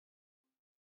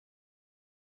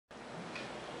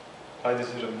Hi, this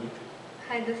is Ramit.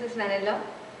 Hi, this is Vanilla,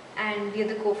 and we are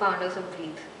the co-founders of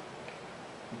BRTHE.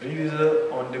 BRTHE is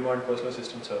an on-demand personal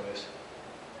assistant service.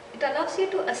 It allows you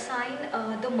to assign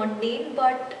the mundane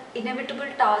but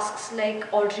inevitable tasks like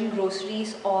ordering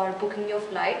groceries or booking your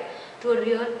flight to a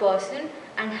real person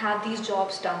and have these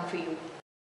jobs done for you.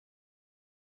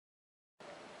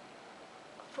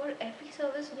 For every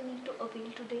service we need to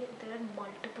avail today, there are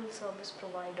multiple service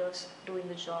providers doing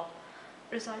the job,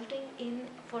 resulting in,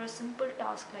 for a simple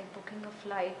task like booking a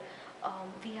flight,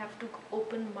 we have to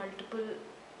open multiple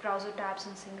browser tabs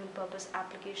and single purpose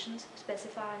applications,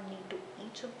 specify our need to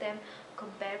each of them,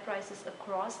 compare prices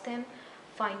across them,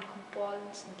 find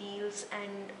coupons, deals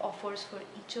and offers for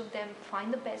each of them,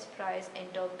 find the best price,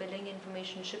 enter billing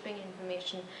information, shipping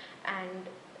information and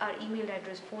our email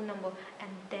address, phone number, and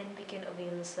then we can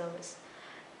avail the service.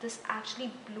 This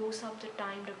actually blows up the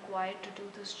time required to do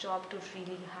this job to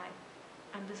really high.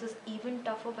 And this is even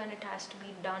tougher when it has to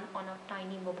be done on a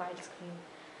tiny mobile screen.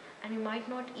 And you might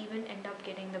not even end up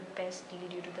getting the best deal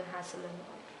due to the hassle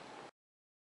involved.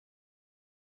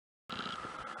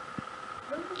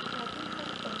 Well, this problem has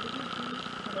already been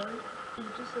solved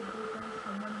ages ago by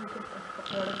someone who could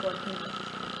afford a personal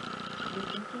assistant. We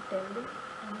simply tell them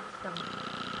and it's done.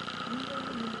 We want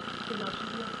to make the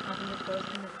luxury of having a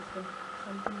personal assistant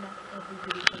something that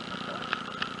everybody can afford.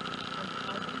 And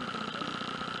how do we do this?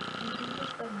 We do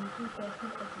this by making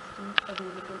personal assistants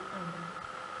available online.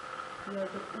 We are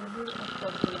the Uber of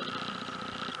personal assistants.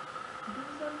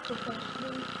 These are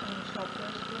professional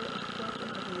shoppers who are expert in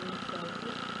availing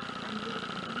services, and with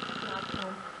these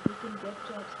platforms they can get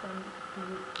jobs done to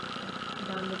you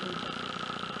done within seconds.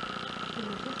 So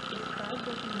you just describe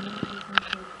what you need using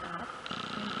this app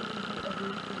and it will be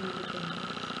available to you within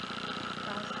minutes.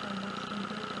 Tasks are much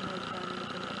simpler and are done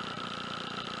within minutes.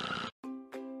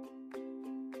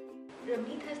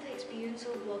 Ramit has the experience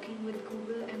of working with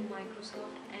Google and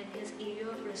Microsoft, and his area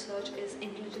of research is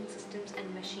intelligent systems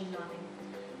and machine learning.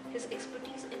 His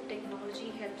expertise in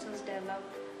technology helps us develop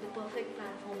the perfect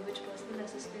platform which personal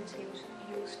assistants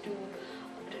use to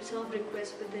resolve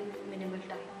requests within minimal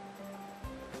time.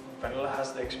 Vanilla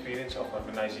has the experience of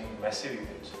organizing massive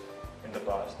events in the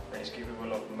past and is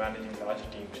capable of managing large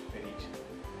teams very easily.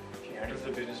 She handles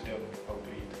the business development of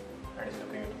BRTHE and is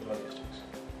looking into logistics.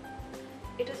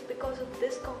 It is because of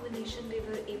this combination they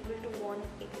were able to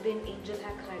win Angel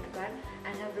Hack Hyderabad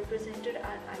and have represented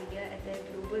our idea at their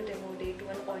global demo day to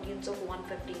an audience of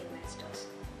 150 investors.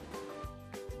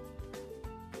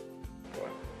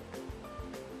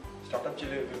 Startup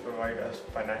Chile will provide us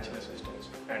financial assistance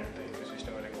and the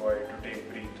ecosystem required to take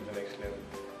BRTHE to the next level.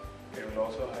 It will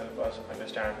also help us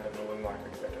understand the global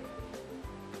market better.